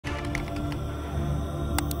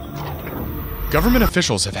Government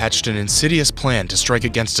officials have hatched an insidious plan to strike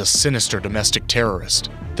against a sinister domestic terrorist.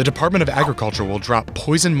 The Department of Agriculture will drop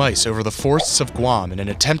poison mice over the forests of Guam in an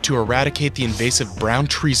attempt to eradicate the invasive brown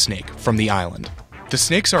tree snake from the island. The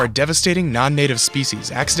snakes are a devastating non-native species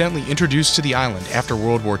accidentally introduced to the island after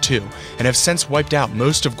World War II and have since wiped out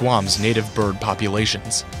most of Guam's native bird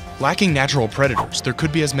populations. Lacking natural predators, there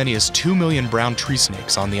could be as many as 2 million brown tree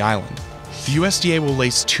snakes on the island. The USDA will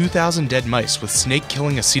lace 2,000 dead mice with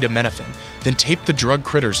snake-killing acetaminophen, then tape the drug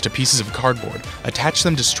critters to pieces of cardboard, attach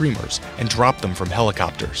them to streamers, and drop them from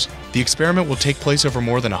helicopters. The experiment will take place over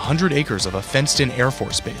more than 100 acres of a fenced-in Air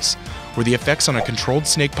Force base, where the effects on a controlled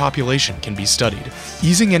snake population can be studied.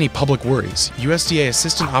 Easing any public worries, USDA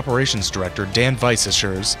Assistant Operations Director Dan Weiss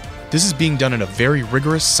assures, "This is being done in a very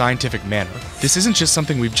rigorous scientific manner. This isn't just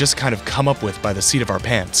something we've just kind of come up with by the seat of our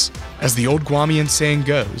pants. As the old Guamian saying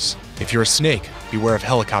goes, if you're a snake, beware of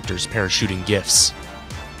helicopters parachuting gifts."